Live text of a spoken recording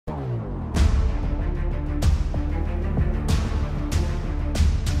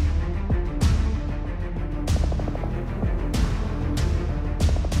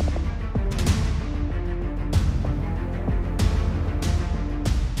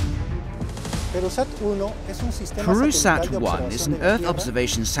PerúSAT-1 is an Earth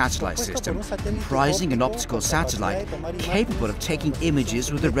observation satellite system comprising an optical satellite capable of taking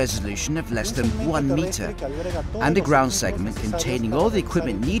images with a resolution of less than 1 meter and a ground segment containing all the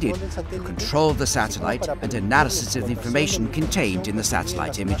equipment needed for control of the satellite and analysis of the information contained in the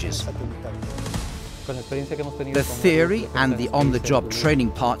satellite images. The theory and the on-the-job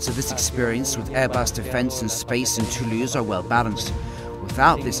training parts of this experience with Airbus Defence and Space in Toulouse are well balanced.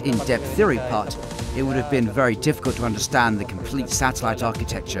 Without this in-depth theory part, it would have been very difficult to understand the complete satellite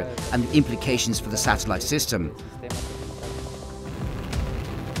architecture and the implications for the satellite system.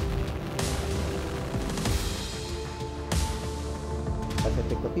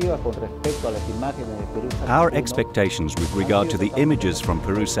 Our expectations with regard to the images from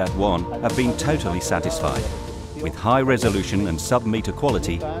PerúSAT-1 have been totally satisfied, with high resolution and sub-meter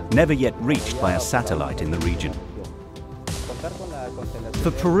quality never yet reached by a satellite in the region.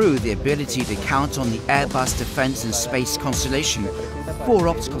 For Peru, the ability to count on the Airbus Defence and Space constellation, 4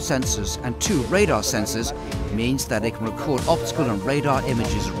 optical sensors and 2 radar sensors, means that it can record optical and radar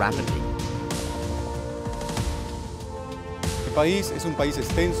images rapidly.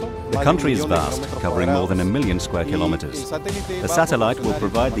 The country is vast, covering more than 1 million square kilometers. The satellite will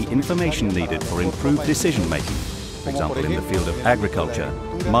provide the information needed for improved decision-making, for example in the field of agriculture,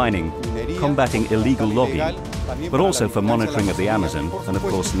 mining, combating illegal logging, but also for monitoring of the Amazon and, of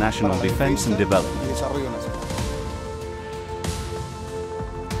course, national defense and development.